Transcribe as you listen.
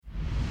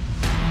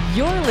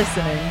You're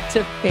listening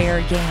to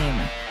Fair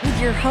Game with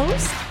your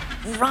host,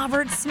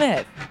 Robert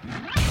Smith.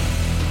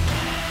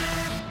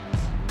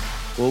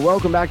 Well,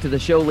 welcome back to the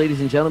show,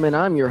 ladies and gentlemen.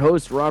 I'm your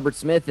host, Robert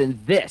Smith, and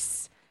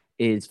this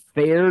is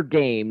Fair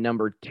Game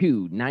number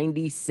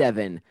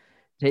 297.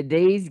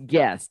 Today's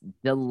guest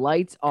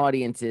delights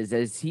audiences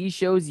as he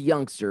shows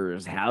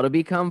youngsters how to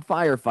become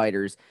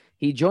firefighters.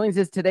 He joins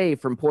us today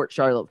from Port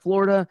Charlotte,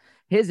 Florida.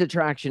 His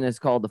attraction is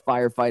called the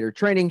Firefighter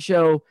Training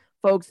Show.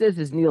 Folks, this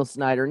is Neil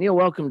Snyder. Neil,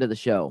 welcome to the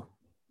show.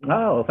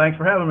 Oh, thanks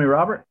for having me,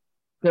 Robert.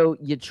 So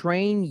you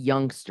train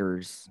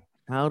youngsters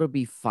how to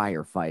be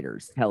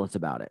firefighters. Tell us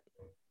about it.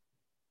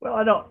 Well,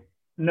 I don't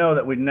know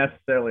that we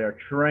necessarily are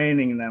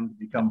training them to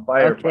become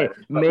firefighters. Okay,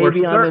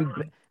 maybe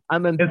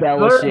I'm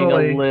embellishing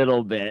a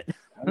little bit.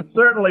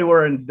 Certainly,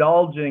 we're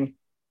indulging,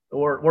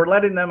 we're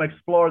letting them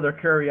explore their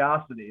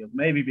curiosity of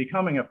maybe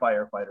becoming a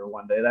firefighter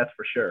one day. That's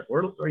for sure.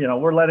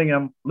 We're letting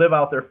them live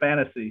out their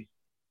fantasy,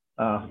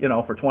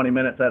 for 20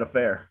 minutes at a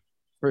fair.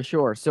 For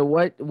sure. So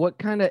what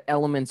kind of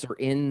elements are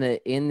in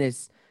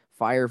this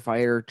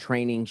firefighter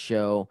training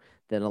show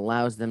that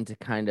allows them to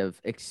kind of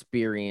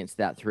experience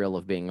that thrill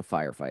of being a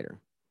firefighter?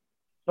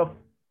 So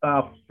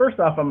first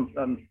off,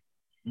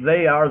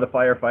 they are the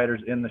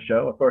firefighters in the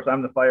show. Of course,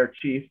 I'm the fire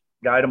chief,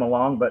 guide them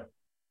along, but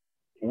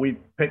we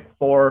pick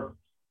 4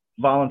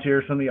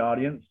 volunteers from the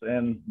audience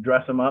and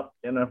dress them up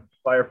in a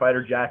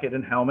firefighter jacket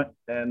and helmet,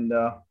 and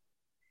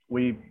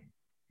we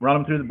run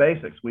them through the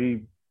basics.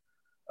 We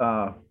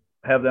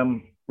have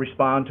them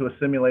respond to a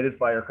simulated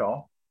fire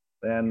call.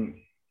 And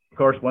of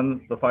course,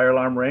 when the fire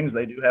alarm rings,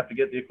 they do have to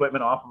get the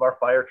equipment off of our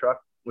fire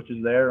truck, which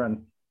is there,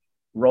 and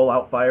roll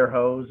out fire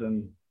hose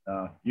and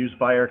use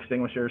fire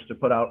extinguishers to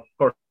put out, of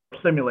course,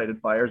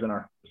 simulated fires in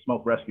our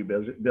smoke rescue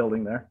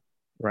building there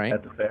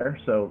at the fair.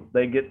 So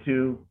they get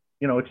to,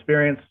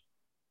 experience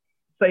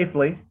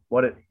safely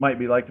what it might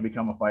be like to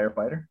become a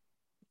firefighter.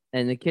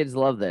 And the kids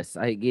love this.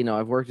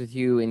 I've worked with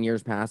you in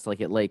years past,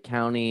 like at Lake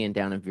County and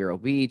down in Vero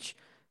Beach.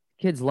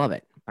 Kids love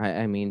it.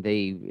 I mean,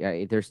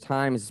 there's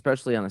times,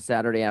 especially on a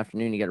Saturday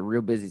afternoon, you got a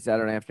real busy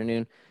Saturday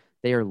afternoon,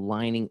 they are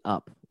lining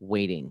up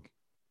waiting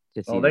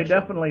to see.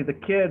 The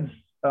kids,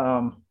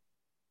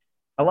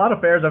 a lot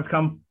of fairs have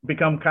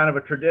become kind of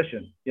a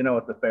tradition,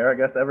 at the fair. I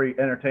guess every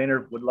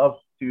entertainer would love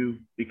to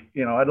be,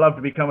 I'd love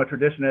to become a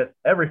tradition at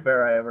every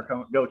fair I ever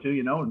go to,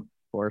 and of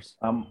course,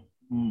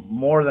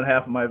 more than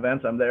half of my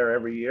events, I'm there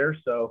every year.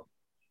 So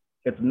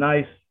it's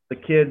nice. The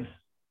kids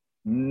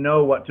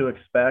know what to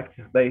expect.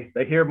 They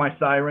hear my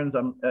sirens.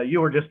 You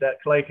were just at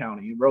Clay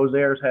County.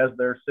 Rosaires has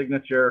their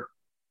signature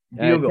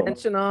bugle.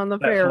 Attention on the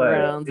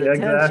fairgrounds.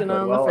 Attention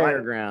on the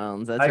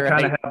fairgrounds. That's right.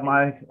 I kind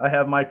of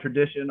have my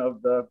tradition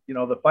of the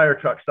fire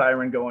truck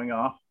siren going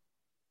off.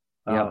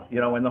 And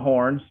the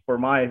horns for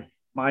my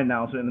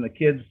announcement, and the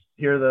kids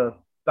hear the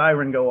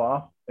siren go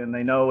off and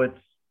they know it's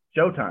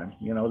showtime.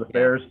 The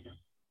fairs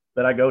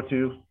that I go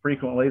to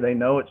frequently, they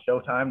know it's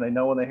showtime. They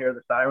know when they hear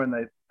the siren,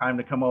 it's time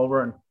to come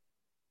over, and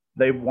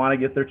they want to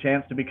get their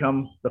chance to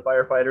become the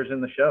firefighters in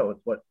the show. It's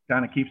what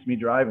kind of keeps me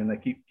driving. They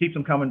keeps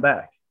them coming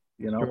back.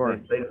 Sure.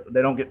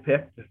 They don't get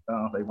picked.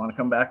 They want to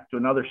come back to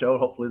another show.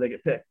 Hopefully they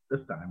get picked this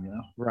time,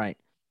 Right.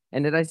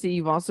 And did I see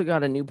you've also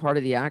got a new part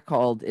of the act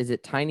called, is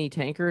it Tiny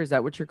Tanker? Is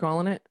that what you're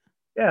calling it?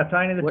 Yeah,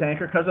 Tiny the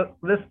Tanker. Because of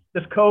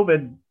this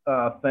COVID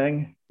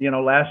thing,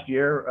 last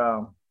year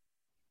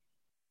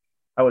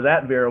I was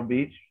at Vero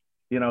Beach,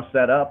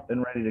 set up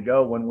and ready to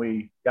go when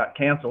we got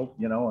canceled,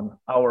 an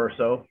hour or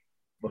so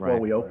before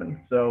we opened.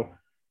 So,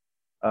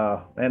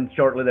 and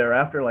shortly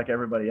thereafter, like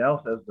everybody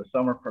else, as the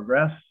summer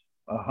progressed,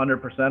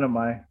 100% of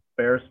my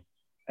fairs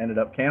ended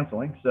up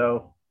canceling.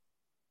 So,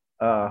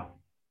 plan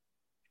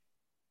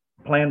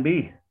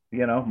B,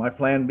 my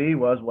plan B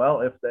was,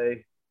 well, if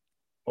they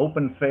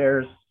open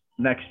fairs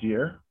next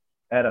year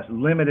at a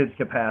limited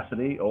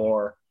capacity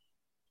or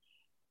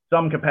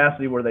some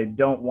capacity where they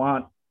don't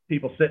want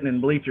people sitting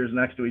in bleachers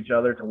next to each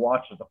other to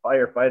watch the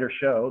firefighter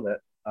show, that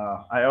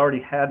I already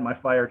had my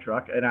fire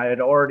truck, and I had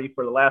already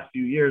for the last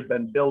few years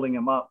been building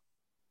him up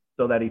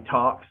so that he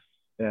talks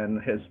and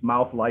his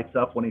mouth lights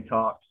up when he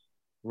talks.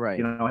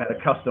 Right. I had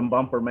a custom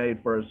bumper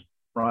made for his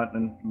front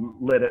and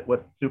lit it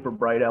with super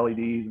bright LEDs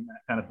and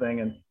that kind of thing.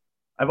 And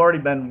I've already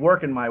been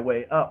working my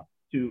way up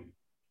to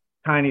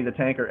Tiny the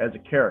Tanker as a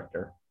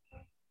character.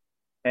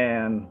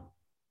 And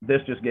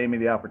this just gave me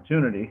the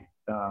opportunity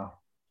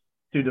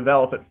to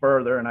develop it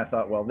further. And I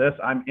thought, well,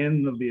 I'm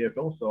in the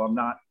vehicle, so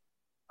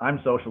I'm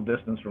social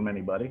distance from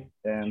anybody.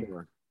 And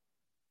sure.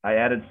 I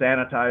added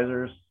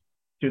sanitizers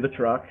to the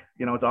truck.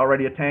 It's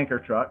already a tanker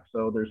truck,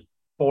 so there's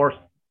 4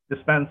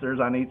 dispensers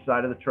on each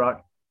side of the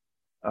truck.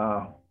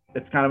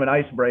 It's kind of an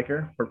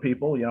icebreaker for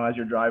people, as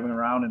you're driving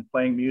around and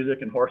playing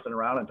music and horsing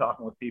around and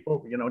talking with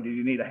people. Do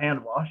you need a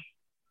hand wash?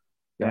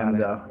 And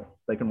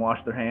they can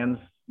wash their hands,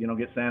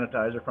 get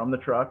sanitizer from the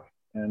truck.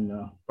 And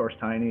of course,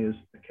 Tiny is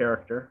the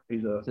character.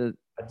 He's a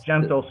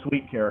gentle,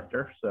 sweet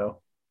character. So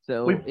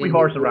we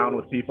horse around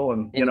with people,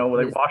 and they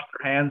wash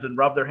their hands and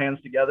rub their hands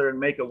together and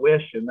make a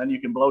wish, and then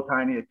you can blow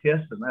Tiny a kiss,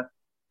 and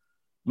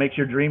makes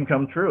your dream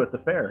come true at the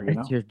fair. You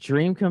know, It's your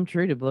dream come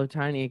true to blow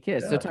Tiny a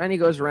kiss. So yeah, Tiny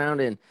goes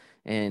around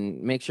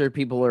and make sure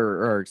people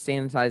are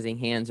sanitizing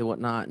hands and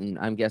whatnot. And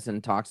I'm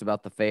guessing talks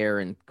about the fair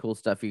and cool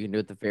stuff you can do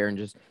at the fair, and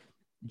just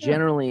yeah.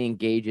 generally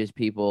engages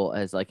people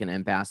as like an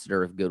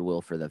ambassador of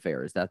goodwill for the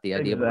fair. Is that the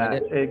idea behind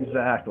it?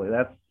 Exactly.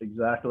 That's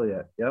exactly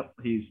it. Yep.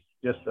 He's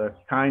just a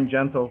kind,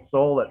 gentle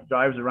soul that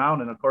drives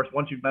around. And of course,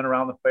 once you've been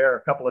around the fair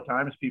a couple of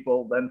times,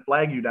 people then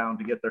flag you down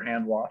to get their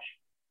hand washed,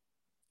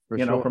 For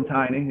you know, sure. from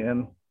Tiny.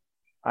 And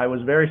I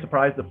was very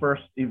surprised. The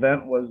first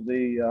event was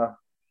the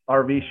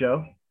RV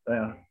show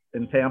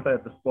in Tampa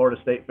at the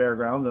Florida State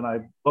Fairgrounds. And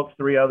I booked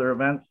 3 other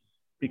events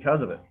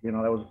because of it. You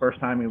know, that was the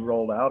first time he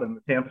rolled out, and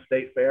the Tampa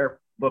State Fair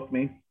booked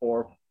me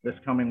for this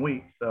coming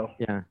week. So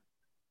Yeah.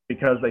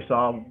 because they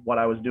saw what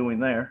I was doing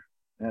there.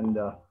 And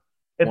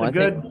it's Well,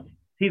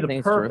 he's a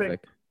it's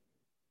perfect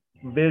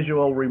terrific.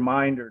 visual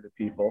reminder to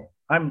people.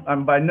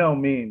 I'm by no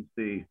means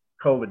the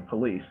COVID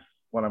police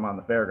when I'm on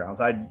the fairgrounds.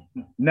 I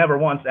never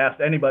once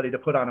asked anybody to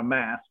put on a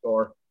mask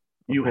or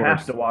you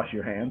have to wash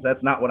your hands.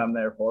 That's not what I'm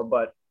there for.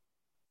 But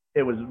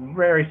it was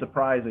very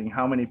surprising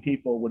how many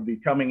people would be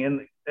coming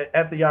in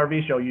at the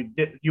RV show.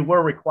 You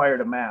were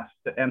required a mask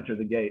to enter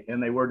the gate,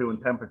 and they were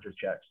doing temperature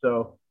checks.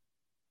 So,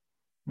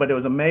 but it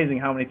was amazing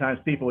how many times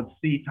people would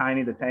see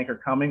Tiny the Tanker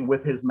coming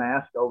with his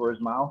mask over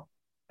his mouth,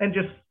 and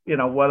just, you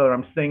know, whether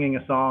I'm singing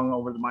a song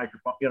over the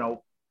microphone, you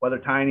know, whether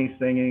Tiny's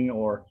singing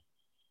or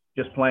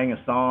just playing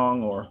a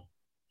song or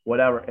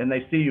whatever, and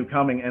they see you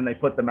coming and they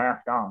put the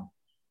mask on,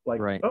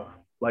 like, Right.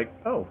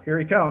 oh, here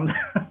he comes.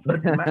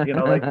 You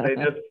know, like they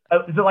just,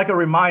 it's like a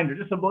reminder,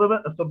 just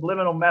a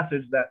subliminal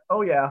message that,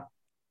 oh yeah,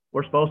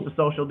 we're supposed to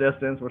social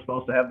distance, we're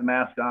supposed to have the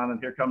mask on, and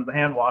here comes the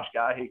hand wash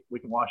guy. We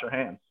can wash our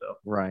hands. So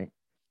Right.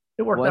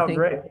 it worked Well, out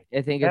great.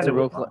 I think And it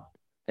was fun.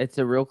 it's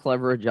a real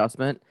clever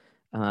adjustment.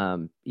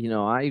 You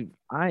know,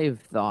 I've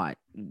thought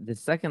the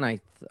second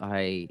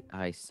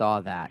I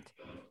saw that,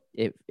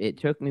 it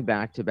took me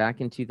back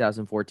in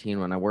 2014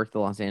 when I worked the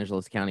Los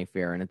Angeles County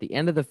Fair, and at the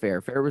end of the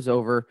fair was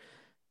over.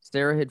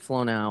 Sarah had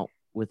flown out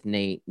with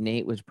Nate.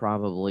 Nate was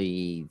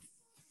probably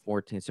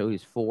 14, so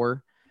he's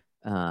 4.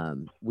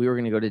 We were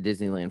going to go to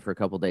Disneyland for a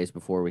couple days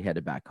before we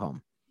headed back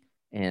home.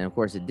 And of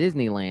course, at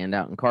Disneyland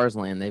out in Cars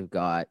Land, they've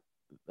got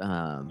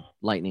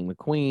Lightning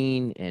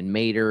McQueen and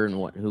Mater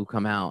and who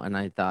come out. And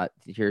I thought,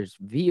 here's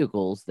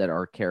vehicles that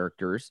are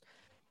characters.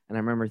 And I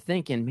remember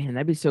thinking, man,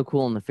 that'd be so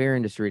cool in the fair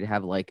industry to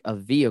have like a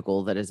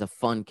vehicle that is a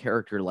fun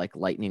character like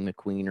Lightning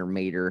McQueen or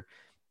Mater,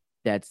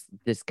 that's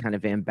this kind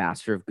of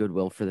ambassador of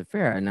goodwill for the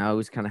fair. And I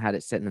always kind of had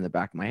it sitting in the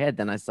back of my head.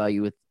 Then I saw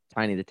you with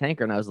Tiny the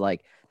Tanker, and I was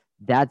like,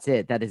 that's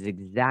it. That is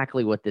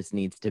exactly what this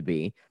needs to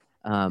be.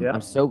 Yeah.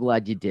 I'm so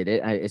glad you did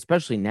it,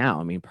 especially now.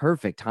 I mean,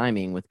 perfect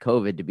timing with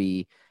COVID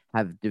to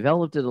have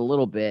developed it a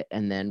little bit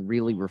and then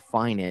really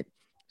refine it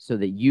so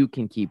that you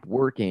can keep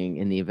working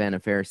in the event a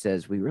fair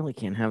says we really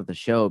can't have the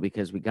show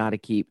because we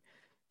can't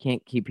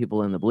keep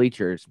people in the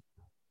bleachers.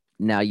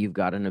 Now you've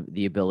got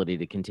the ability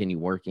to continue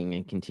working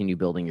and continue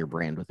building your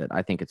brand with it.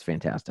 I think it's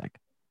fantastic.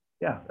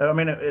 Yeah. I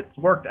mean, it's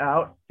worked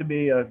out to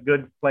be a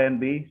good plan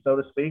B, so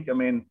to speak. I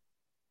mean,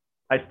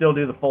 I still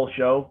do the full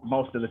show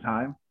most of the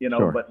time, you know,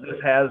 Sure. but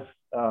this has,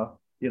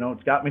 you know,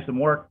 it's got me some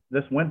work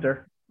this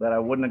winter that I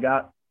wouldn't have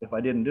got if I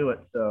didn't do it.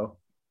 So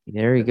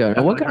there you go.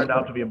 Now, what turned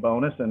out to be a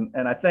bonus. And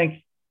I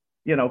think,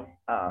 you know,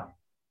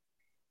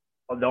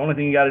 the only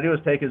thing you got to do is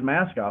take his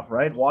mask off,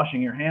 right?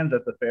 Washing your hands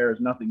at the fair is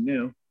nothing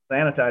new.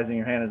 Sanitizing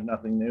your hand is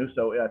nothing new.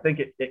 So I think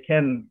it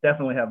can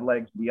definitely have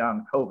legs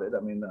beyond COVID. I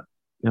mean, the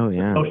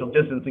social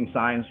distancing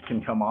signs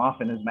can come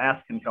off and his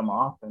mask can come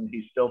off, and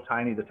he's still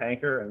Tiny the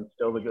Tanker and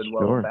still the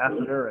Goodwill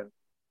ambassador, and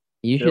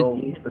the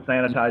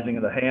sanitizing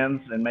of the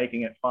hands and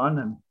making it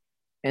fun.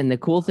 And the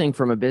cool thing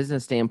from a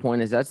business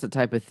standpoint is that's the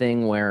type of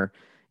thing where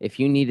if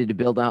you needed to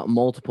build out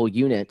multiple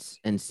units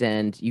and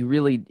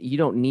you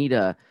don't need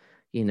a,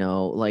 you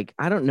know, like,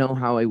 I don't know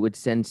how I would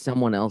send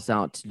someone else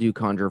out to do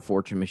Conjure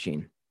Fortune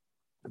Machine,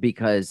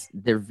 because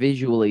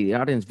the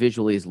audience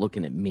visually is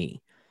looking at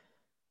me.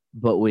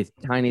 But with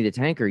Tiny the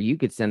Tanker, you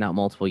could send out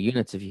multiple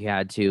units if you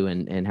had to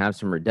and have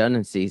some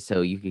redundancy,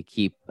 so you could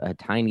keep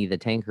Tiny the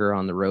Tanker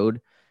on the road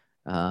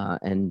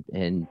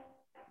and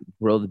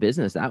grow the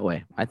business that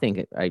way. I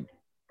think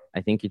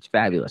it's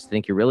fabulous. I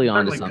think you're really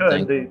onto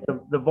something.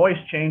 The voice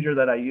changer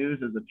that I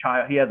use is a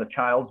child. He has a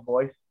child's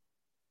voice,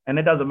 and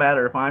it doesn't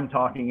matter if I'm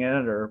talking in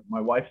it or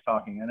my wife's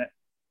talking in it.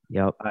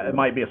 Yep. It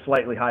might be a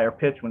slightly higher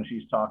pitch when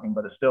she's talking,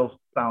 but it still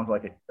sounds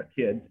like a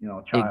kid, you know,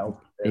 a child.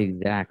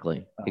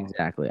 Exactly.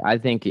 I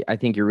think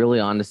you're really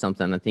onto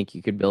something. I think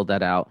you could build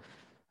that out.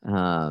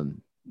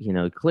 You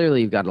know,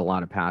 clearly you've got a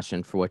lot of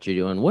passion for what you're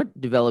doing. What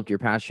developed your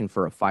passion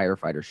for a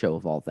firefighter show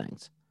of all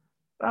things?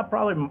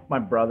 Probably my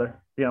brother.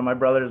 You know, my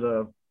brother's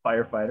a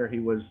firefighter.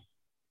 When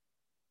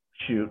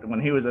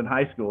he was in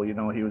high school, you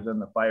know, he was in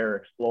the Fire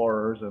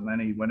Explorers, and then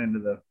he went into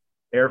the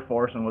Air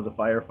Force and was a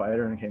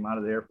firefighter, and came out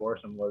of the Air Force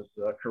and was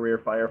a career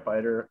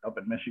firefighter up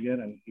in Michigan,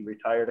 and he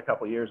retired a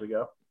couple years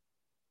ago.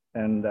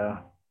 And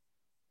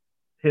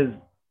his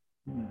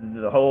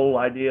the whole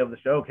idea of the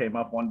show came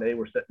up one day.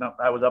 We're sitting up,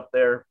 I was up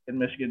there in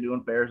Michigan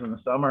doing fairs in the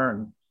summer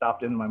and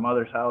stopped into my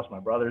mother's house. My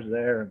brother's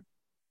there, and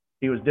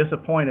he was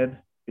disappointed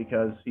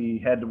because he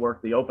had to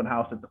work the open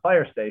house at the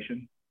fire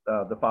station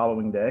the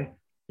following day.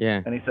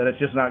 Yeah. And he said, it's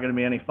just not going to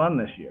be any fun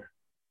this year.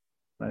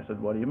 And I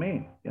said, what do you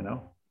mean?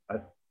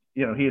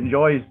 He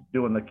enjoys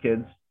doing the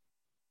kids.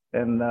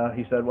 And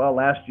he said, well,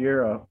 last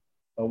year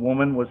a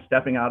woman was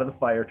stepping out of the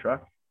fire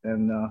truck,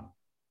 and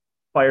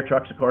fire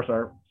trucks, of course,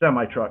 are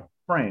semi-truck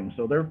frames.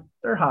 So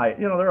they're high,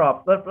 they're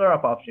up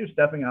off. She was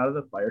stepping out of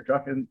the fire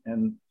truck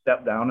and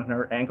stepped down, and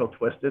her ankle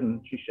twisted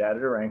and she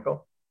shattered her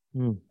ankle.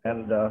 And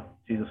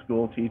she's a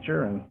school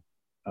teacher, and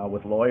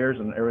with lawyers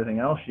and everything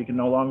else, she can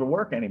no longer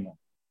work anymore.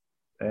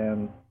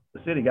 And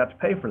the city got to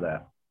pay for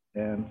that.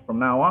 And from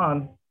now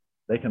on,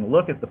 they can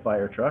look at the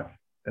fire truck,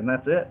 and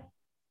that's it.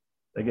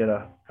 They get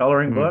a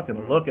coloring book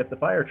and look at the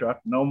fire truck.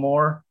 No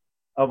more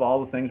of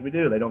all the things we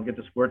do. They don't get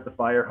to squirt the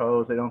fire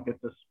hose. They don't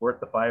get to squirt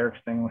the fire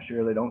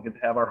extinguisher. They don't get to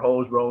have our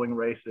hose rolling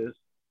races.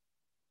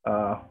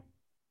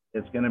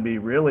 It's going to be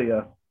really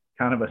a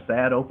kind of a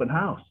sad open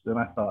house. And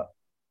I thought,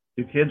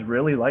 do kids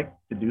really like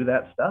to do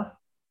that stuff?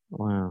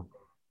 Wow.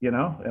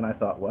 And I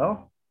thought,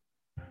 well,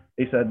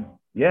 he said,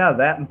 yeah,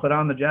 that and put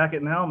on the jacket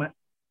and helmet.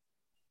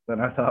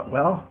 And I thought,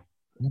 well,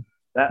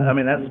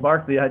 that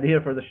sparked the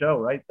idea for the show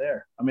right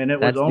there.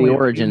 That's only the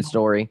origin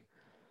story.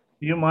 A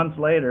few months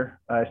later,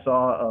 I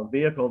saw a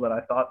vehicle that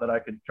I thought that I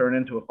could turn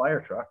into a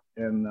fire truck,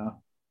 and a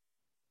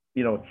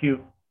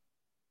cute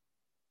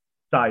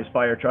size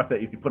fire truck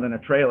that you could put in a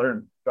trailer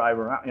and drive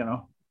around,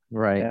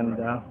 Right. And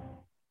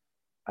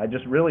I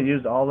just really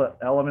used all the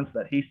elements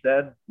that he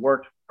said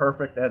worked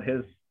perfect at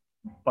his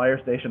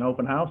fire station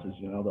open houses,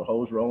 the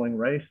hose rolling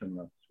race and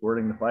the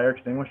squirting the fire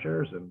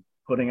extinguishers and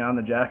putting on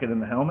the jacket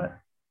and the helmet.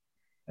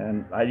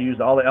 And I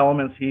used all the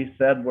elements he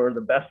said were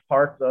the best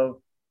parts of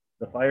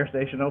the fire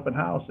station open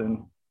house. And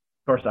of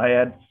course I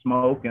add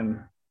smoke and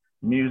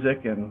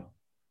music, and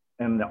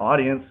the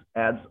audience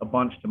adds a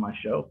bunch to my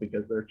show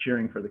because they're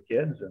cheering for the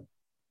kids, and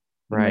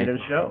made it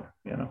a show,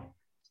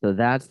 So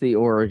that's the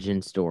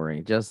origin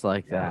story, just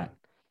like that.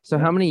 So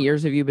how many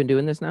years have you been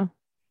doing this now?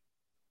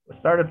 I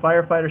started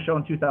Firefighter Show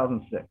in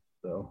 2006.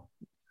 So,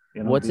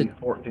 what's it?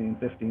 14,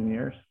 15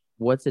 years.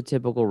 What's a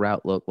typical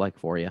route look like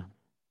for you?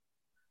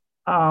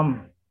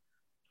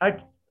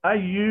 I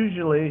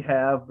usually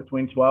have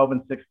between 12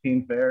 and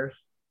 16 fairs,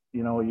 a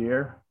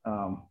year.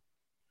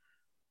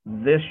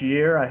 This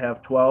year I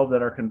have 12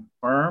 that are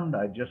confirmed.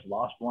 I just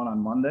lost one on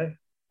Monday.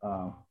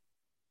 So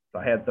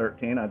I had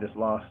 13. I just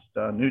lost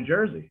New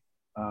Jersey.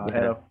 I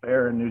had a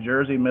fair in New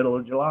Jersey, middle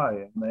of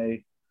July,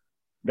 and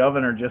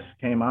governor just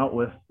came out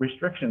with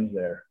restrictions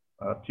there.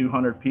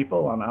 200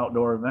 people on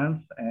outdoor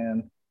events,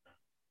 and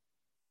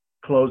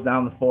closed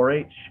down the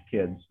 4-H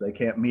kids. They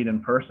can't meet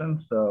in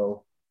person.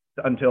 So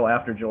until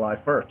after July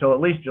 1st, till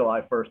at least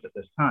July 1st at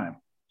this time.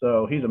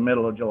 So he's a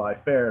middle of July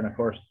fair. And of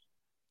course,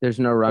 there's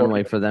no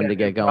runway for them to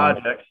get going.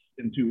 Projects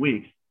in 2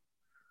 weeks.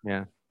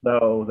 Yeah.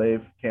 So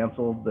they've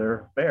canceled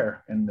their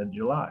fair in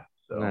mid-July.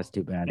 So that's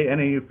too bad. Hey,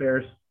 any of you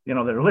fairs, that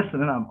are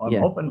listening, I'm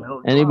open.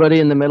 Anybody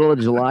in the middle of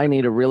July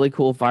need a really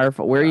cool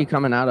firefight? Where are you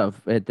coming out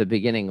of at the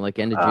beginning, like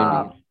end of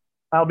June?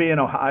 I'll be in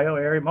Ohio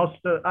area.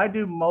 I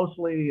do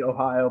mostly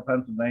Ohio,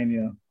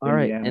 Pennsylvania. All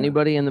right. Indiana.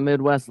 Anybody in the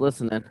Midwest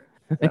listening?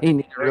 You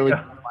need a really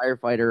cool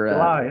firefighter.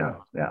 July,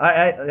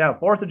 yeah.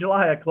 4th of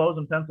July, I close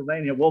in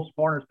Pennsylvania, Wolf's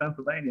Corners,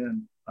 Pennsylvania,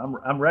 and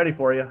I'm ready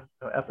for you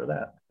after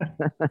that.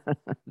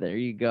 There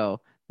you go.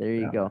 There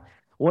you go.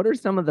 What are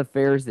some of the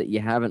fairs that you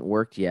haven't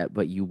worked yet,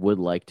 but you would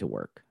like to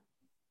work?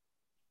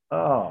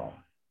 Oh,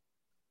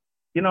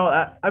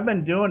 I've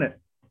been doing it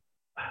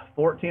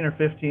 14 or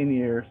 15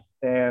 years,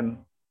 and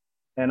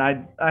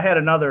I had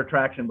another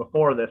attraction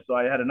before this, so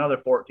I had another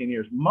 14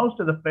 years. Most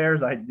of the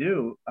fairs I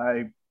do,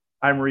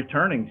 I'm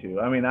returning to.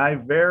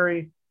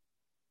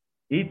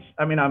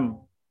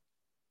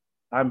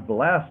 I'm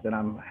blessed, and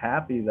I'm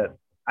happy that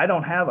I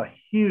don't have a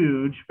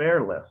huge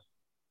fair list.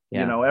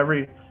 Yeah.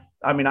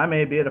 I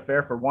may be at a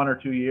fair for 1 or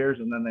 2 years,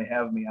 and then they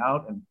have me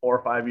out, and 4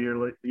 or 5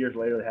 years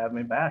later they have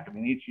me back.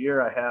 Each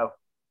year I have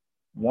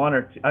 1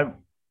 or 2.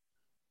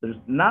 There's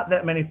not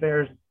that many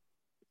fairs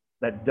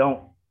that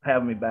don't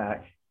have me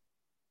back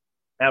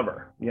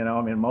ever.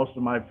 Most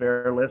of my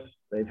fair lists,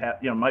 they've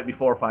had, might be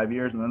 4 or 5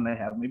 years, and then they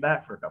have me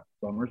back for a couple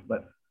of summers.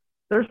 But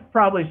there's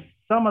probably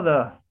some of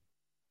the,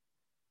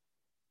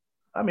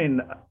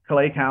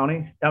 Clay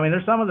County.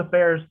 There's some of the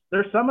fairs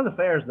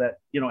that,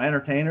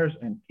 entertainers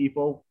and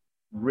people,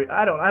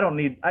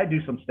 I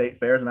do some state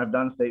fairs, and I've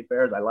done state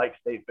fairs. I like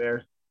state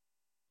fairs,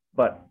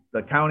 but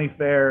the county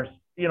fairs,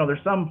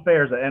 there's some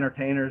fairs that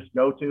entertainers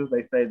go to.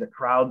 They say the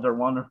crowds are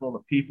wonderful. The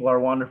people are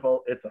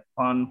wonderful. It's a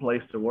fun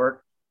place to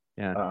work.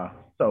 Yeah.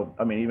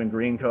 Even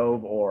Green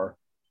Cove or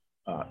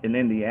in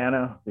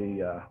Indiana,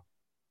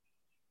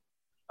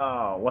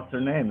 what's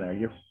her name there?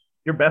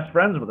 You're best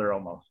friends with her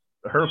almost.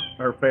 Her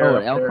fair. Oh,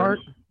 Elkhart?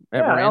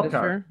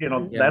 Elkhart.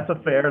 That's a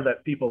fair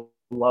that people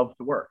love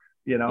to work.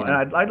 And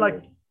I'd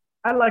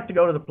like to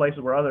go to the places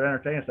where other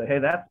entertainers say, hey,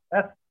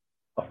 that's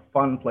a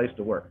fun place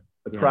to work.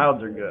 The Yeah.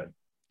 crowds are good.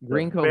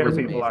 Green The Cove fair was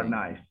people are amazing.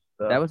 nice.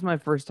 That was my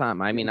first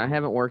time. I mean, I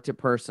haven't worked it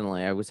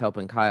personally. I was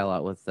helping Kyle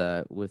out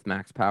with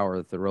Max Power,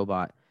 with the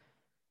robot.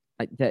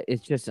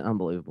 It's just an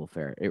unbelievable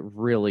fair. It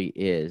really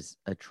is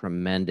a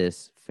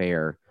tremendous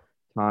fair.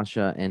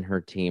 Tasha and her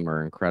team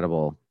are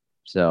incredible.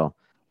 So,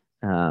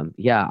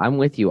 yeah, I'm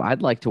with you.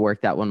 I'd like to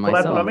work that one Well,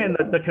 that's myself. what I mean.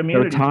 The So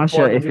community.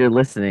 Tasha, if you're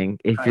listening,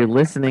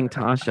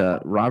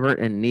 Tasha, Robert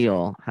and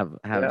Neil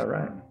Yeah,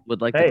 right.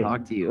 would like Hey. to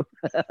talk to you.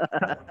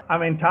 I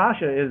mean,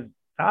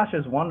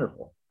 Tasha's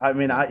wonderful. I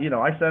mean,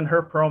 I send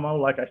her promo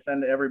like I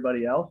send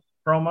everybody else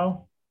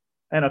promo.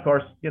 And of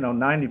course,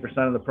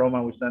 90% of the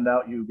promo we send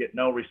out, you get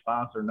no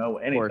response or no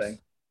anything.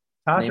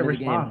 Tasha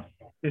responds.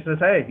 She says,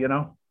 "Hey,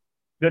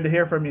 good to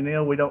hear from you,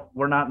 Neil.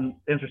 We're not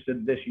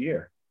interested this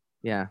year."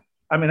 Yeah.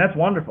 I mean, that's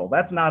wonderful.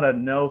 That's not a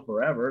no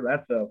forever.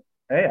 That's a,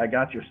 hey, I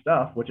got your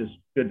stuff, which is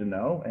good to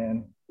know.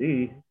 And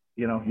B,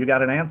 you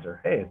got an answer.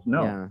 Hey, it's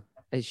no. Yeah.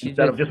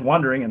 Instead of just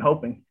wondering and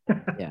hoping.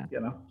 Yeah.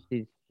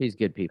 She's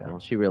good people.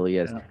 She really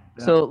is. Yeah.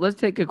 So let's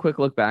take a quick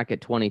look back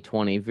at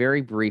 2020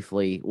 very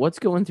briefly. What's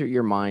going through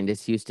your mind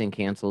as Houston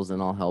cancels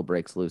and all hell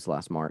breaks loose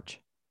last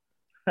March?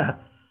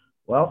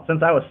 Well,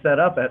 since I was set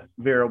up at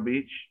Vero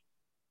Beach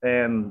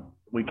and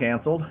we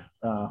canceled,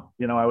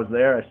 I was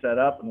there, I set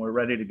up and we're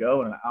ready to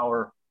go. And an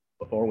hour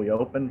before we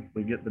opened,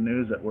 we get the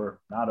news that we're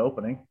not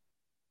opening.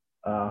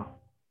 I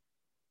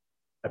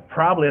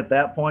probably at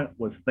that point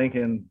was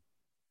thinking,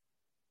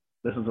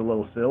 this is a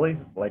little silly.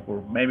 Like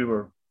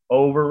we're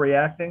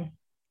overreacting.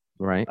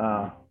 Right.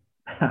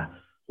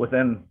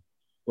 Within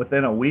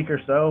a week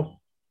or so,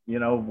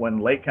 when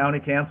Lake County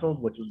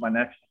canceled, which was my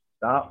next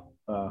stop,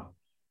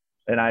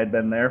 and I had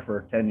been there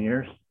for 10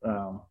 years,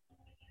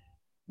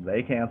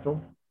 they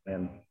canceled.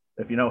 And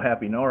if you know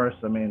Happy Norris,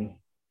 I mean,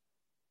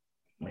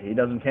 he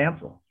doesn't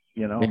cancel.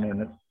 I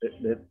mean,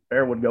 it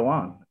fair would go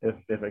on if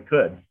it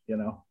could,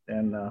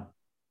 and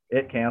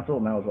it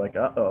canceled, and I was like,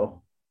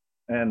 uh-oh.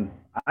 And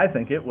I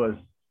think it was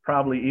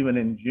probably even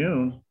in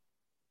June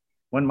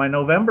when my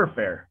November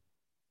fair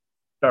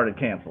started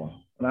canceling.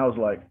 And I was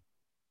like,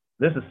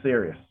 this is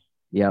serious.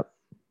 Yep.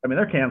 I mean,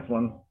 they're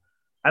canceling.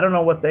 I don't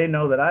know what they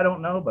know that I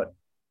don't know, but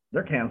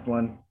they're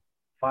canceling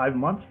 5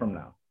 months from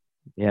now.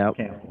 Yeah.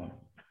 Canceling.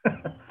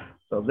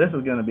 So this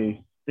is going to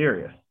be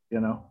serious,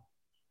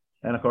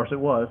 And of course it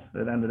was.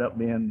 It ended up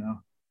being,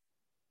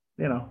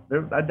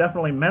 I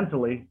definitely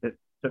mentally, it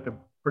took a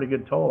pretty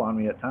good toll on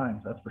me at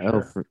times. That's for sure.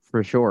 Oh,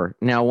 for sure.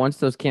 Now, once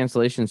those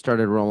cancellations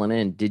started rolling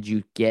in, did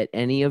you get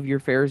any of your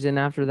fares in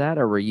after that,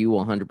 or were you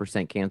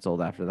 100%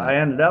 canceled after that? I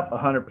ended up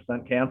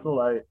 100%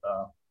 canceled.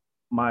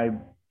 My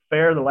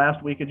fair the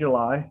last week of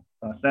July,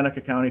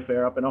 Seneca County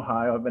Fair up in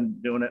Ohio. I've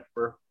been doing it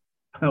for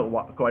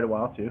quite a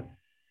while too.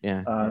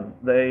 Yeah.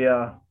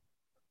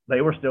 They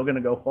were still going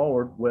to go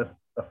forward with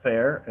a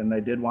fair, and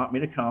they did want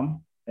me to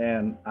come.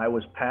 And I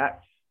was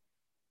packed.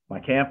 My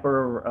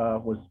camper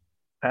was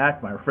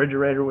packed. My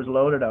refrigerator was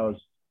loaded. I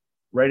was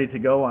ready to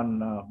go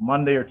on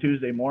Monday or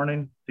Tuesday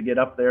morning to get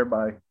up there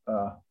by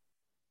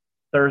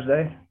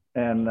Thursday.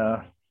 And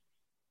I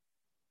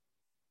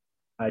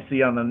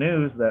see on the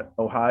news that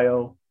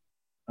Ohio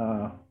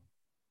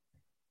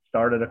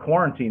started a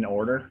quarantine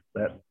order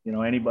that,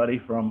 anybody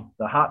from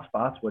the hot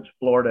spots, which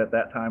Florida at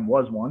that time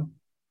was one,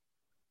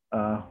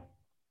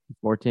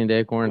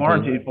 14-day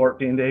quarantine.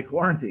 14-day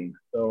quarantine.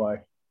 So I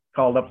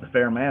called up the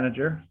fair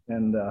manager,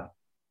 and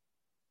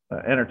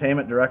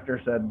entertainment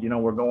director said,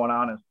 we're going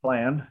on as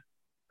planned.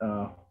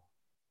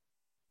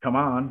 Come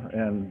on.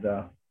 And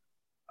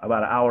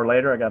about an hour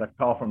later, I got a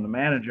call from the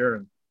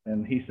manager,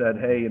 and he said,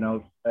 hey,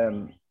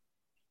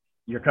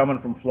 you're coming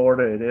from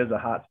Florida. It is a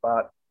hot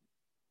spot.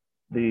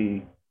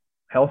 The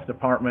health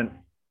department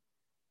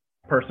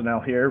personnel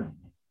here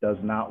does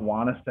not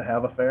want us to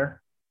have a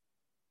fair.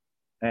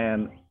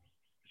 And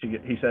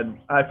he said,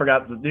 I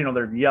forgot,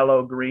 there's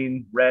yellow,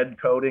 green, red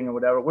coding or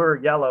whatever. We're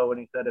yellow. And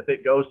he said, if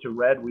it goes to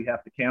red, we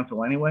have to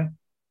cancel anyway.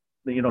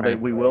 Right.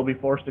 We will be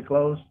forced to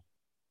close.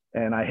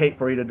 And I hate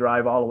for you to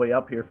drive all the way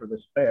up here for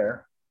this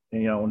fair.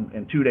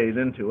 And 2 days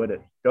into it,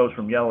 it goes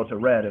from yellow to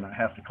red, and I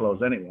have to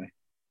close anyway.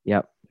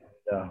 Yep.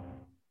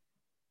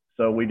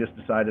 So we just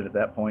decided at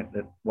that point that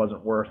it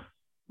wasn't worth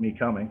me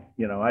coming.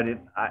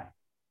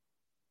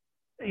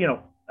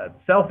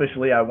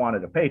 Selfishly, I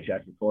wanted a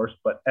paycheck, of course,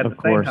 but at the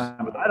same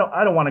time,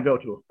 I don't want to go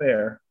to a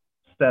fair,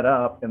 set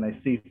up, and they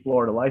see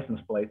Florida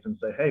license plates and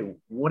say, hey,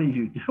 what are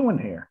you doing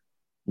here?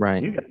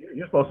 Right.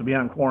 You're supposed to be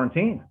on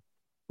quarantine.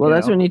 Well,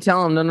 that's when you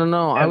tell them,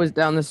 no. I was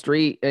down the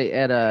street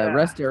at a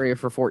rest area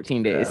for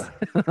 14 days.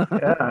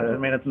 Yeah. I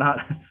mean, it's not,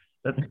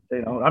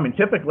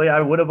 typically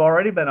I would have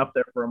already been up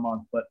there for a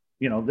month, but,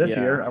 this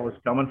year I was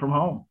coming from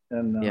home.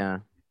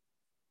 And,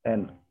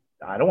 and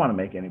I don't want to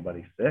make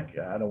anybody sick.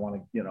 I don't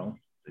want to,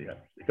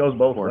 it goes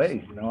both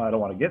ways. I don't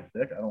want to get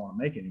sick. I don't want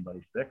to make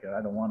anybody sick.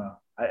 I don't want to,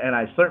 and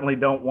I certainly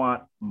don't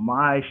want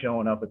my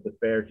showing up at the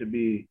fair to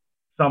be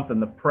something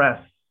the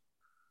press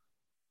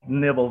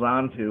nibbles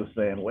onto,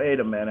 saying, wait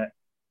a minute,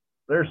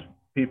 there's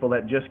people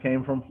that just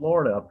came from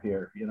Florida up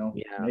here,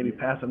 maybe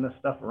passing this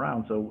stuff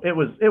around. So it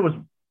was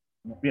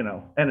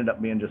ended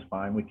up being just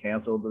fine. We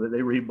canceled, they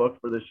rebooked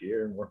for this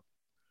year, and we're.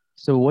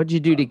 So what'd you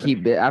do to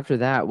keep after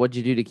that? What'd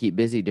you do to keep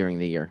busy during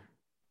the year?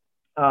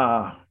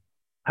 I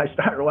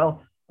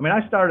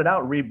started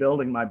out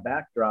rebuilding my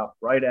backdrop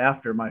right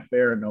after my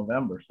fair in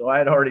November. So I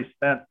had already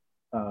spent,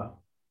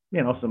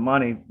 some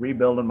money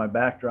rebuilding my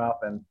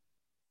backdrop, and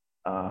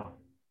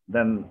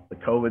then the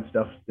COVID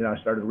stuff, I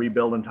started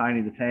rebuilding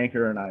Tiny the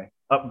Tanker, and I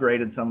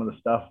upgraded some of the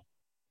stuff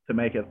to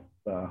make it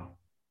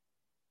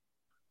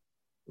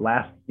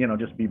last,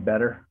 just be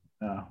better.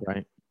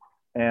 Right.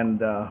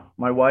 And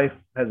my wife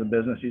has a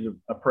business. She's a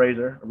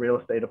appraiser, a real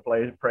estate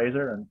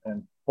appraiser.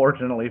 And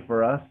fortunately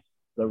for us,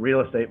 the real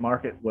estate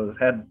market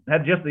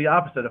had just the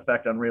opposite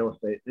effect on real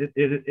estate.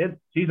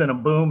 She's in a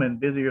boom and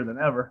busier than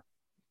ever.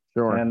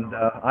 Sure. And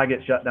I get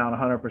shut down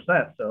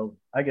 100%. So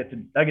I get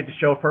to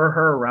chauffeur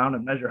her around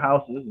and measure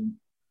houses,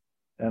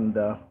 and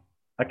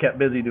I kept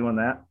busy doing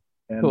that.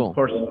 And cool. Of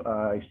course,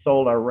 I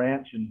sold our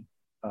ranch in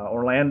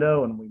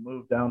Orlando, and we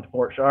moved down to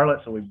Port Charlotte.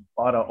 So we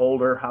bought an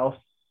older house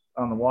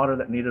on the water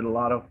that needed a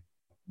lot of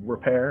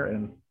repair,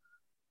 and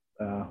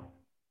so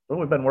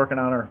we've been working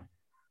on our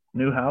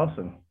new house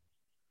and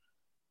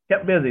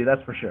kept busy,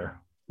 that's for sure.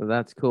 So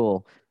that's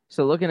cool.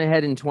 So looking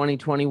ahead in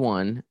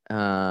 2021,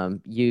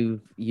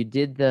 you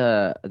did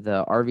the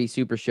RV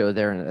Super Show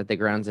there at the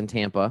grounds in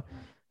Tampa,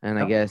 and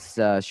I guess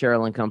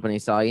Cheryl and company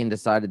saw you and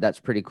decided that's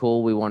pretty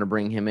cool. We want to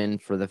bring him in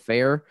for the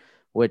fair,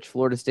 which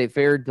Florida State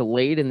Fair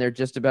delayed, and they're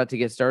just about to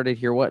get started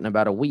here. What, in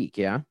about a week?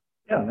 Yeah.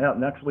 Yeah,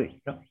 next week.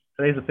 Yeah.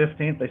 Today's the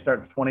 15th. They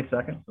start the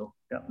 22nd. So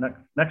yeah,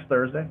 next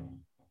Thursday.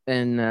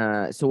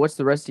 And so what's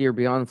the rest of the year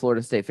beyond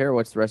Florida State Fair?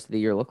 What's the rest of the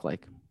year look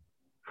like?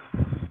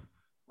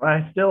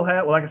 I still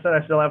have, like I said,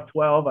 I still have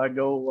 12. I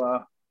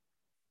go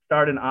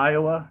start in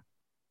Iowa,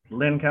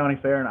 Lynn County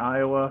Fair in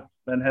Iowa,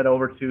 then head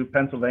over to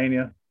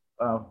Pennsylvania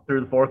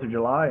through the 4th of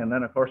July. And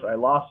then, of course, I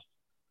lost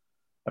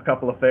a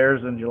couple of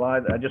fairs in July.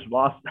 I just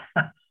lost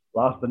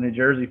the New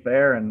Jersey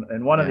Fair.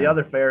 And one of the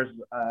other fairs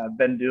I've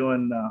been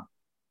doing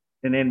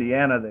in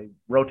Indiana, they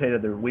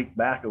rotated their week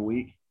back a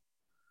week,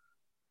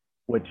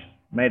 which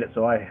made it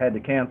so I had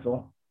to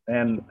cancel.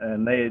 And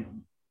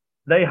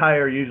they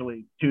hire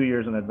usually 2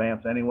 years in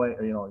advance anyway,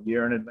 or, a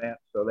year in advance.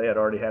 So they had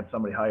already had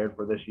somebody hired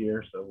for this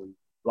year. So we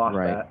lost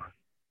that.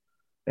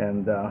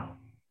 And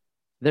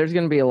there's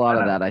going to be a lot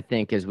of that, I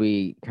think, as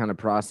we kind of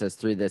process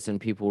through this and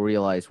people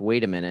realize,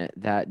 wait a minute,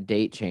 that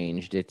date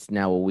changed. It's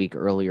now a week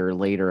earlier or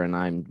later, and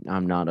I'm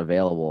not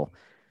available.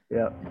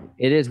 Yeah.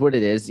 It is what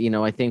it is.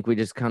 I think we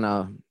just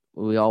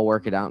we all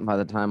work it out. And by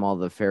the time all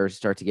the fairs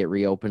start to get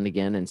reopened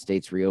again and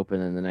states reopen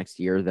in the next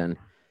year, then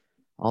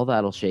all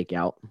that'll shake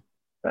out.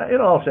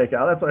 It'll all shake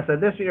out. That's what I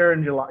said. This year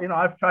in July,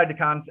 I've tried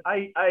to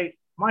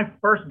my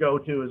first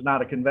go-to is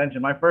not a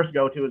convention. My first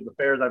go-to is the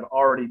fairs I've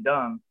already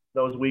done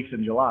those weeks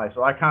in July.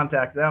 So I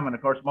contact them, and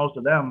of course, most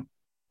of them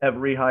have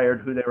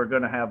rehired who they were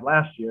going to have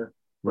last year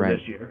for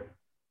this year.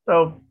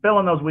 So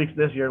filling those weeks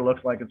this year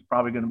looks like it's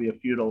probably going to be a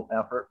futile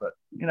effort, but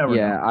you never know.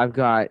 Yeah, I've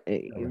got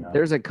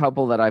there's a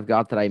couple that I've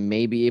got that I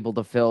may be able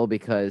to fill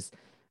because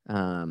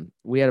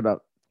we had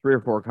about 3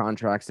 or 4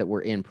 contracts that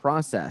were in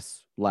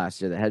process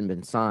last year that hadn't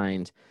been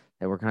signed,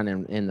 that were kind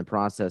of in the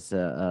process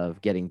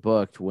of getting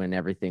booked when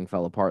everything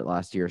fell apart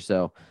last year.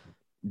 So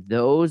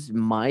those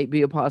might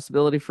be a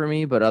possibility for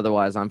me, but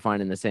otherwise I'm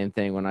finding the same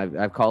thing when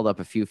I've called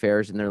up a few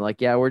fairs and they're like,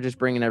 yeah, we're just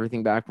bringing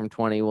everything back from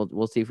 20.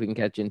 We'll see if we can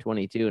catch you in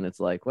 22. And it's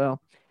like,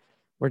 well,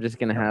 I'm just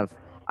going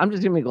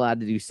to be glad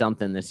to do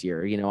something this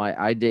year.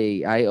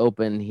 I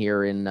open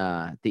here in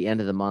the end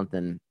of the month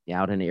and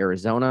out in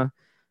Arizona,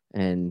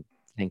 and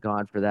thank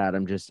God for that.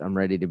 I'm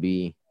ready to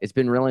be. It's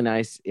been really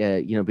nice,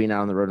 being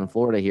out on the road in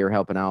Florida here,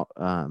 helping out,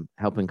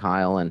 helping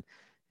Kyle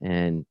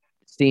and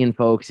seeing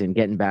folks and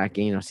getting back.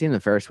 Seeing the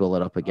Ferris wheel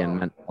lit up again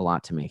meant a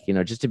lot to me.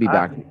 Just to be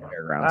back in the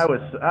fairgrounds.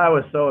 I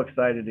was so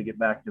excited to get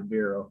back to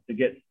Vero,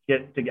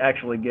 to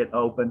actually get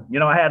open.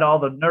 I had all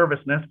the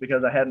nervousness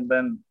because I hadn't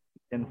been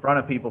in front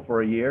of people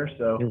for a year.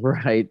 So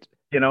right,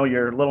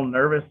 you're a little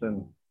nervous,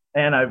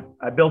 and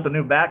I built a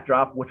new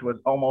backdrop, which was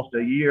almost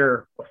a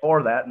year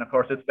before that. And of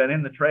course it's been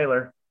in the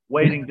trailer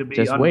waiting to be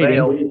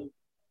unveiled. Waiting.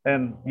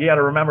 And you got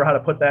to remember how to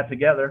put that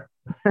together.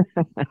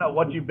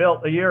 What you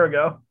built a year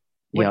ago,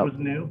 which was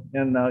new.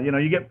 And,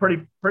 you get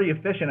pretty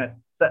efficient at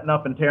setting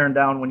up and tearing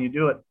down when you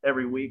do it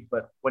every week.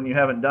 But when you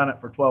haven't done it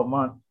for 12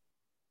 months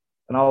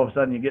and all of a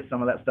sudden you get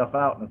some of that stuff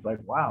out and it's like,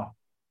 wow,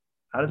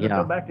 how does this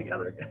go back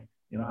together again?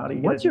 How do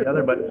you get it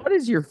together? But what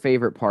is your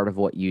favorite part of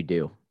what you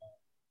do?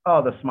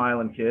 Oh, the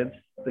smiling kids,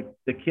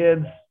 the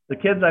kids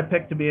I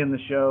pick to be in the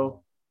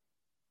show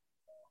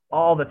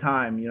all the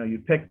time. You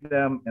pick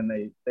them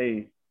and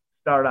they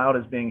start out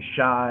as being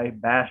shy,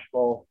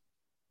 bashful.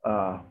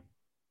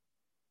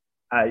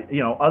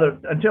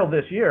 Until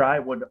this year, I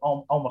would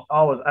almost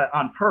always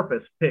on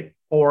purpose pick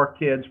 4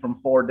 kids from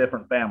 4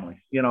 different families.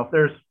 If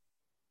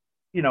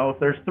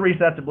there's 3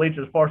 sets of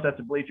bleachers, 4 sets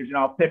of bleachers,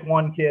 I'll pick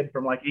 1 kid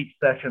from like each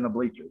section of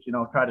bleachers,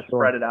 try to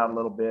spread it out a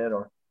little bit,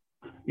 or,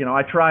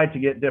 I tried to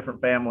get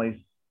different families.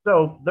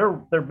 So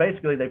they're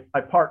basically,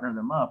 I partner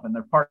them up, and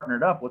they're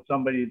partnered up with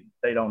somebody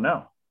they don't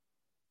know.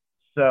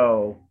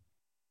 So,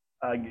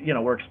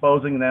 we're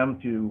exposing them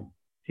to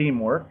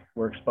teamwork.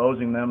 We're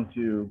exposing them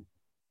to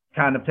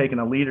kind of taking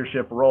a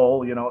leadership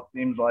role, it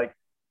seems like,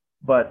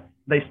 but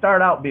they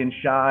start out being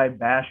shy,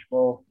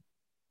 bashful.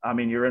 I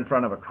mean, you're in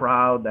front of a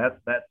crowd.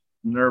 That's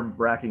nerve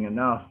wracking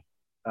enough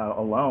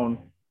alone.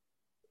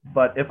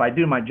 But if I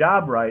do my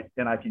job right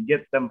and I can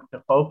get them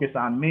to focus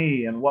on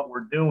me and what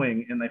we're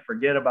doing, and they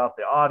forget about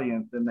the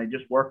audience and they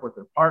just work with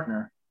their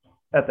partner,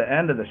 at the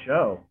end of the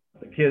show,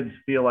 the kids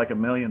feel like $1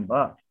 million.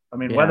 I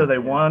mean, whether they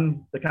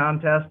won the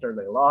contest or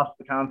they lost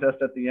the contest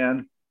at the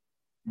end,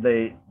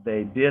 they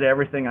did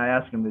everything I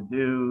asked them to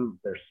do.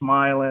 They're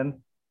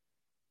smiling.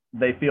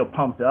 They feel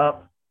pumped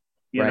up.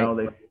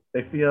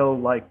 They feel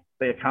like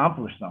they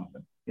accomplished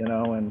something,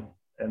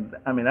 and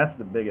I mean, that's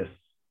the biggest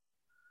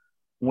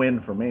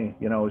win for me,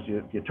 is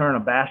you turn a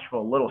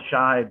bashful, little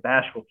shy,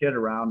 bashful kid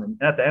around, and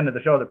at the end of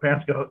the show, the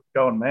parents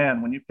going,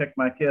 man, when you picked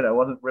my kid, I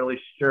wasn't really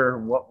sure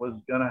what was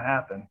going to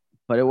happen,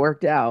 but it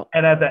worked out.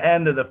 And at the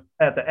end of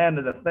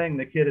the thing,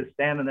 the kid is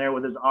standing there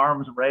with his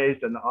arms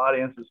raised, and the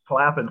audience is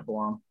clapping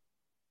for him,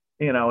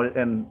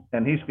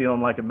 and he's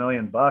feeling like $1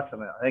 million. I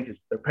mean, I think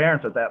their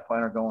parents at that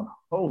point are going,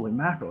 holy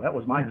mackerel, that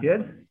was my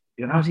kid.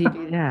 How'd he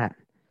do that?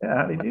 Yeah,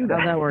 how'd he do that?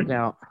 How'd that work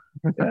out?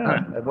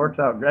 Yeah, it works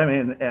out. I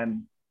mean,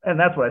 and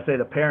that's what I say.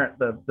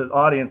 The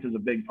audience is a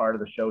big part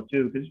of the show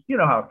too, because you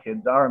know how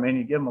kids are. I mean,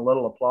 you give them a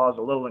little applause,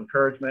 a little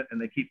encouragement,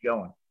 and they keep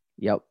going.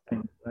 Yep.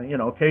 And,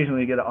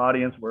 occasionally you get an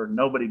audience where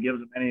nobody gives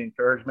them any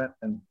encouragement,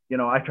 and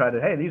I try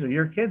to, hey, these are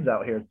your kids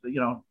out here.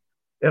 So,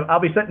 if I'll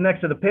be sitting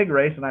next to the pig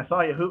race and I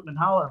saw you hooting and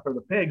hollering for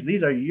the pigs,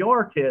 these are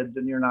your kids,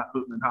 and you're not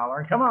hooting and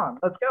hollering. Come on,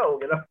 let's go.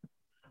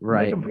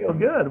 Right. Make them feel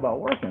good about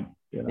working.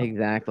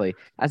 Exactly.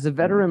 As a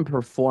veteran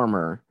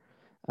performer,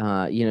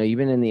 you've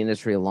been in the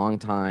industry a long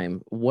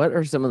time. What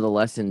are some of the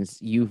lessons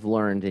you've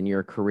learned in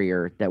your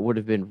career that would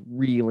have been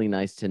really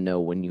nice to know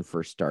when you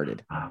first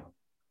started?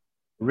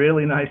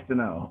 Really nice to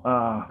know.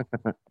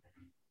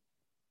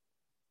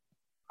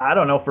 I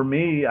don't know. For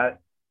me, a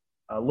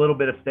little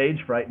bit of stage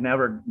fright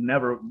never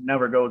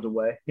goes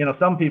away.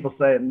 Some people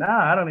say,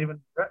 nah, I don't even,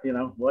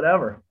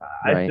 whatever.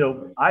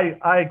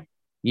 Right.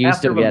 You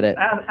still get it.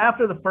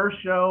 After the first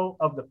show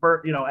of the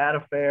first, at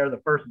a fair,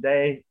 the first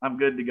day, I'm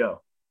good to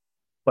go.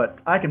 But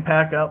I can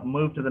pack up and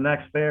move to the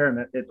next fair,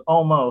 and it's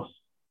almost,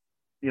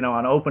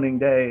 on opening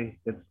day,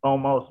 it's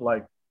almost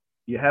like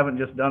you haven't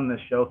just done this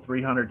show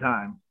 300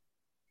 times.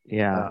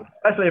 Yeah.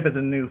 Especially if it's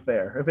a new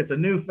fair. If it's a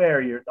new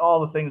fair,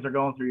 all the things are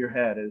going through your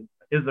head.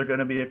 Is there going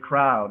to be a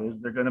crowd? Is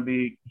there going to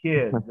be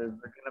kids? Is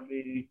there going to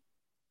be,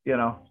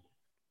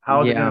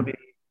 how is it going to be?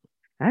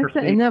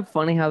 Isn't that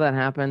funny how that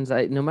happens?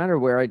 No matter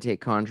where I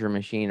take Conjure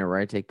Machine or where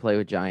I take Play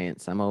with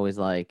Giants, I'm always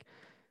like,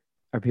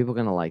 are people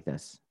going to like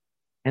this?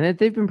 And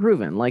they've been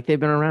proven. Like, they've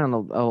been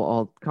around.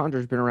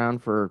 Conjure's been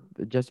around for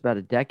just about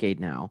a decade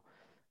now.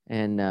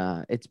 And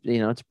it's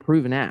a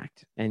proven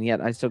act. And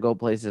yet I still go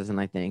places and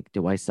I think,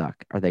 do I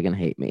suck? Are they going to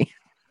hate me?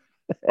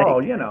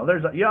 Oh, you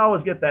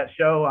always get that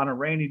show on a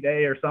rainy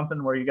day or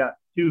something where you got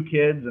 2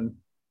 kids and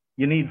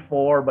you need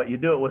 4, but you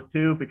do it with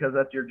 2 because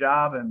that's your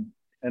job, and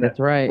that's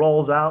right.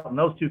 Rolls out, and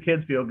those 2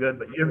 kids feel good,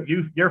 but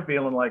you're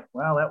feeling like,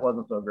 well, that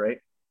wasn't so great.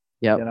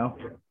 Yep.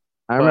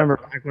 I remember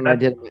back when I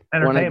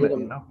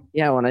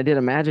did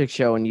a magic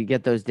show, and you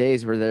get those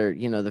days where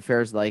the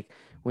fair's like,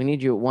 we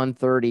need you at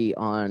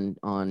 1:30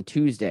 on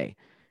Tuesday,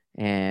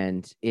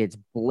 and it's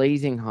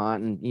blazing hot,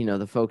 and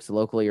the folks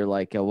locally are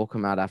like, oh, we'll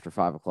come out after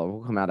 5 o'clock.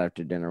 We'll come out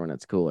after dinner when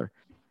it's cooler.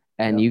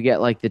 And you get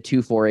like the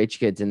 2 4-H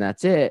kids, and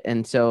that's it.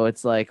 And so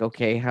it's like,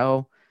 okay,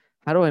 how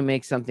do I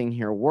make something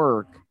here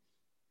work?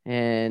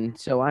 And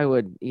so I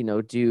would,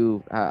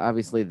 do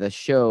obviously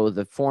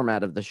the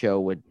format of the show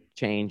would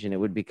change, and it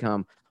would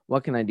become,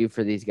 what can I do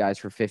for these guys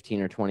for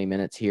 15 or 20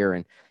 minutes here?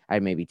 And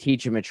I'd maybe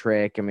teach them a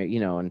trick,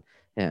 and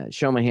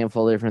show them a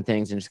handful of different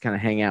things and just kind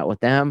of hang out with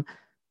them.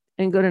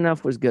 And good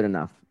enough was good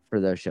enough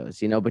for those shows,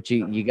 but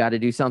you got to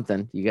do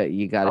something.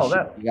 You got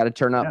to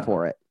turn up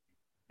for it.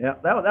 Yeah.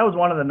 That was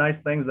one of the nice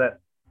things that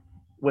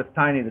with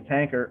Tiny the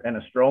Tanker and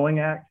a strolling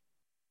act,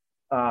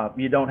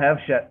 you don't have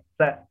set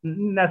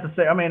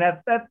necessary. I mean,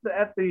 at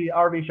the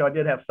RV show, I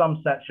did have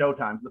some set show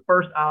times. The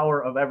first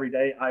hour of every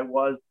day, I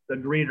was the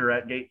greeter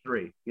at gate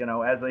 3.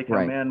 As they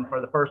come in for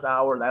the first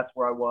hour, that's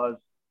where I was.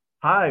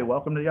 Hi,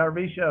 welcome to the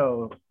RV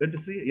show. Good to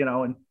see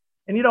you.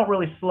 And you don't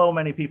really slow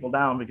many people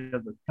down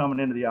because it's coming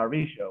into the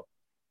RV show.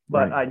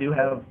 But I do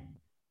have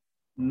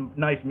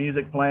nice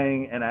music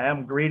playing, and I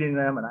am greeting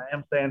them, and I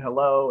am saying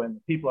hello,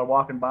 and people are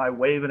walking by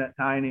waving at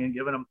Tiny and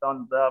giving them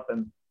thumbs up,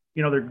 and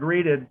they're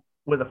greeted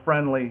with a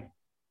friendly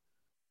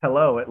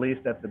hello, at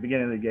least at the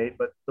beginning of the gate.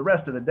 But the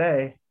rest of the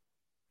day,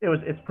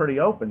 it's pretty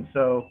open.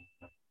 So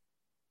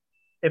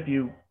if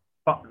you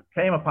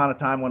came upon a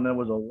time when there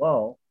was a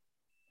lull,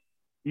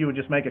 you would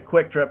just make a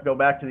quick trip, go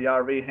back to the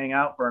RV, hang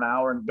out for an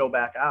hour, and go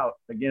back out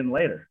again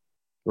later.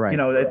 Right.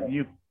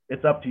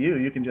 It's up to you.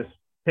 You can just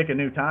pick a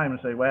new time and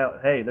say, well,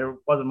 hey, there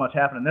wasn't much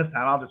happening this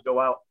time. I'll just go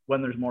out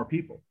when there's more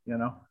people,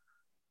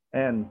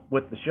 And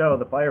with the show,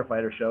 the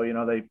firefighter show,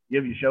 they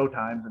give you show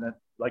times, and it's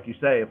like you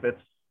say, if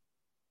it's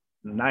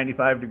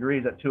 95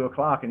 degrees at 2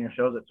 o'clock and your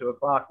show's at 2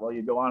 o'clock. Well,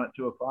 you go on at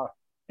 2 o'clock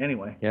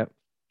anyway. Yep.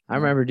 I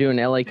remember doing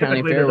LA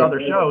County Fair. There's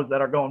other shows that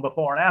are going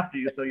before and after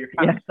you, so you're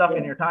kind of stuck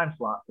in your time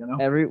slot, you know.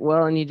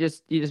 And you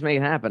just make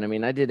it happen. I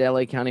mean, I did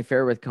LA County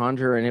Fair with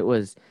Conjure, and it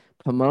was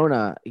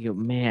Pomona.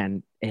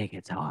 Man, it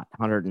gets hot,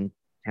 110,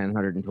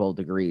 112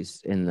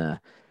 degrees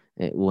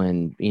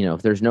when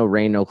if there's no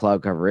rain, no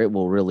cloud cover, it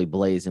will really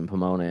blaze in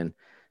Pomona.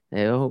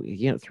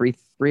 And 3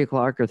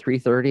 o'clock or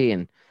 3:30,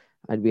 and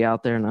I'd be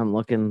out there, and I'm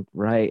looking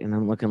right, and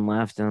I'm looking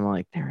left, and I'm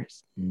like, there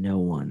is no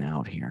one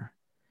out here.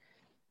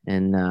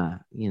 And,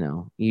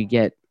 you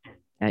get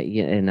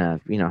in a,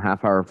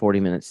 half hour,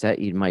 40-minute set,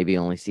 you might be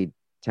only see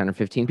 10 or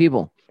 15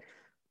 people,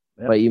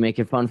 but you make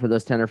it fun for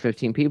those 10 or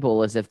 15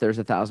 people as if there's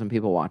 1,000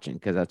 people watching,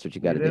 because that's what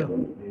you got to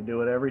do. You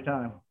do it every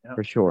time. Yep.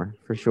 For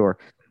sure.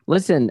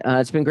 Listen,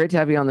 it's been great to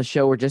have you on the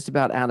show. We're just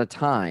about out of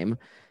time.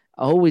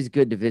 Always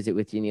good to visit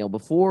with you, Neil.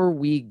 Before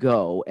we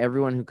go,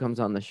 everyone who comes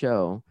on the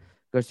show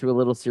goes through a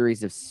little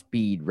series of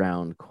speed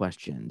round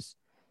questions.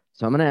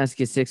 So I'm going to ask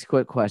you 6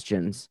 quick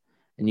questions,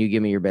 and you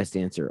give me your best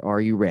answer.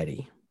 Are you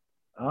ready?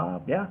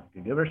 Yeah,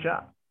 you give it a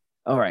shot.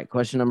 All right.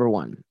 Question number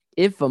 1.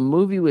 If a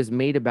movie was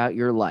made about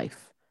your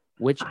life,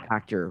 which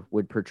actor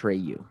would portray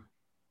you?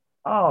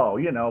 Oh,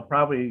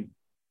 probably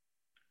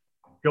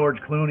George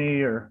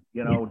Clooney or,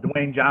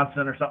 Dwayne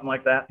Johnson or something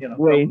like that.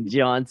 Dwayne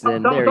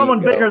Johnson.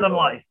 Someone bigger than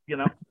life,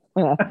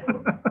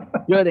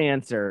 Good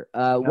answer.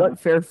 What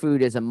fair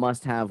food is a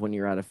must-have when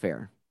you're at a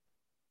fair?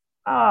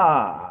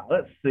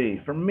 Let's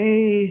see. For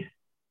me,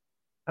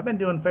 I've been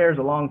doing fairs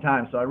a long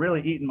time, so I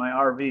really eat in my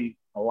RV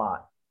a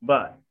lot.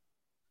 But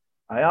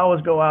I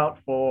always go out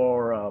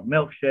for a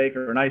milkshake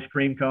or an ice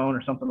cream cone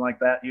or something like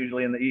that,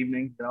 usually in the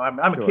evening. I'm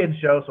a kid's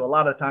show, so a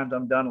lot of times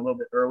I'm done a little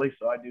bit early,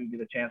 so I do get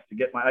a chance to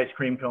get my ice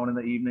cream cone in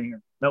the evening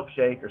or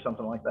milkshake or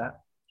something like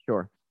that.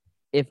 Sure.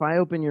 If I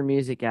open your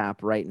music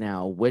app right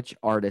now, which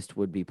artist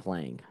would be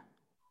playing?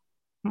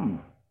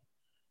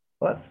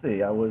 Let's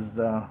see. I was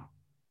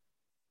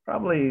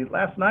probably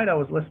last night I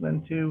was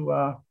listening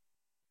to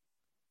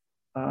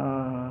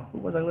who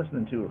was I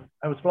listening to?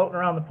 I was floating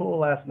around the pool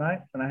last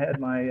night, and I had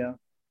my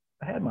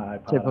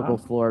iPod. Typical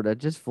Florida,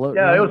 just floating.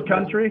 Yeah, it was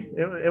country.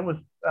 It was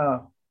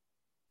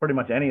pretty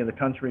much any of the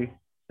country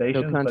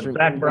stations. But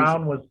Zach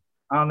Brown was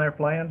on there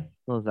playing.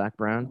 Little Zach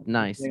Brown,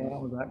 nice. Yeah,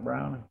 with Zach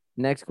Brown.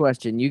 Next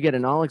question: you get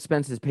an all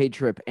expenses paid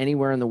trip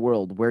anywhere in the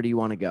world. Where do you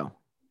want to go?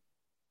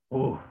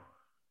 Ooh,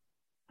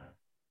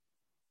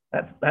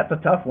 that's a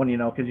tough one,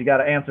 because you got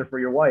to answer for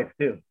your wife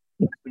too.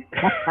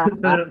 Because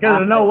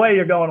there's no way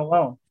you're going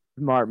alone.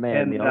 Smart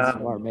man,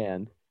 smart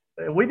man.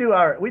 We do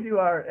our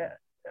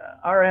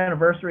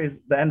anniversary is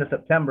the end of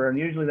September, and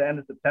usually the end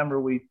of September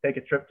we take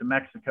a trip to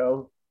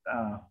Mexico.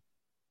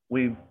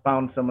 We've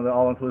found some of the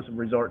all-inclusive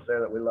resorts there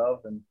that we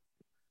love, and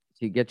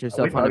so you get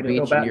yourself on the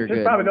beach and you're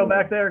good. Probably go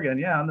back there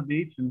again, on the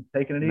beach and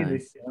taking it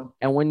easy.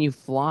 And when you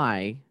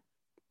fly,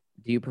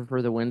 do you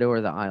prefer the window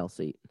or the aisle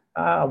seat?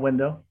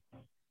 Window.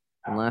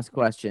 And last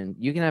question: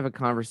 you can have a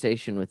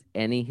conversation with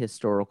any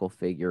historical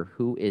figure.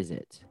 Who is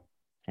it,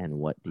 and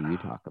what do you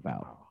talk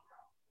about?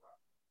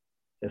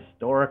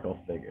 Historical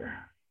figure.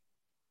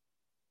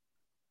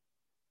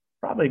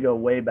 Probably go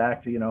way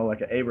back to,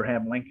 like an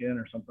Abraham Lincoln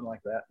or something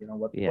like that.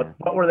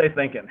 What were they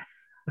thinking?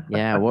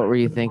 Yeah, what were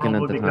you thinking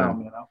at the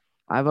time?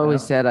 I've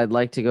always said I'd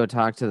like to go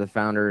talk to the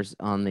founders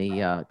on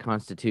the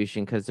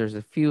Constitution, because there's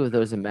a few of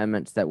those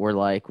amendments that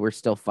we're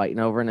still fighting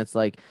over, and it's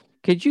like,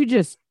 could you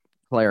just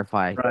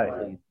clarify?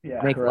 Right.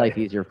 Yeah, make life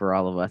easier for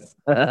all of us.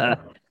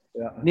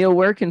 Neil,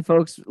 where can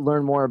folks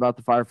learn more about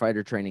the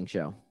Firefighter Training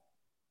Show?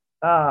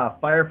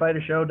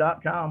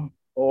 FirefighterShow.com.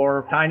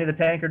 Or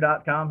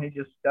tinythetanker.com. He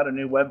just got a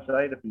new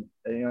website. If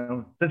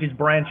since he's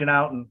branching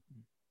out and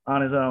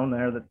on his own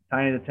there, the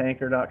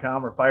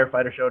tinythetanker.com or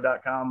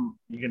firefightershow.com.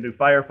 You can do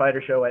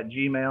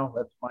firefightershow@gmail.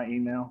 That's my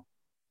email.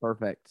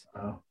 Perfect.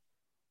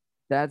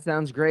 That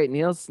sounds great.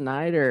 Neil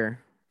Snyder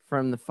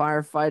from the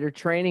Firefighter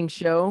Training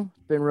Show.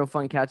 It's been real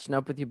fun catching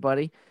up with you,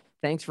 buddy.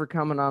 Thanks for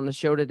coming on the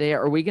show today.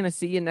 Are we going to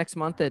see you next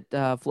month at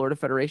Florida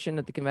Federation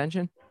at the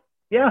convention?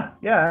 Yeah.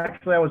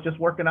 Actually, I was just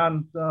working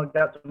on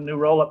got some new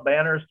roll-up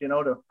banners,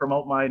 to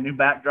promote my new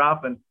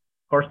backdrop. And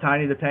of course,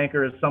 Tiny the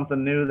Tanker is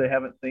something new they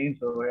haven't seen,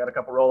 so we got a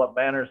couple roll-up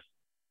banners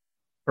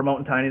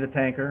promoting Tiny the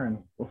Tanker, and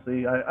we'll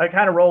see. I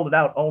kind of rolled it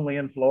out only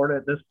in Florida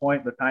at this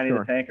point, but Tiny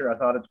the Tanker, I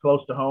thought it's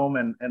close to home,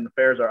 and the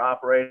fairs are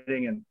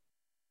operating, and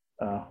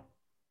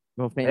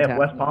West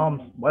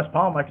Palm,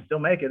 I can still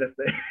make it if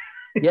they're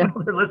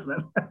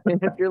listening.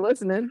 If you're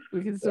listening,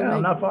 we can still.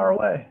 I'm not far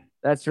away.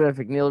 That's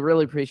terrific, Neil.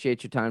 Really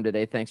appreciate your time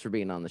today. Thanks for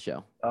being on the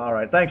show. All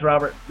right. Thanks,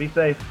 Robert. Be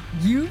safe.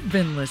 You've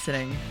been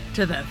listening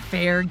to the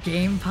Fair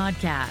Game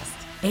Podcast.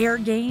 Fair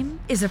Game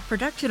is a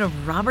production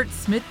of Robert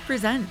Smith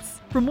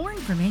Presents. For more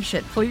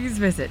information, please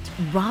visit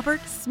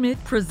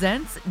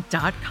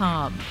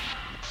robertsmithpresents.com.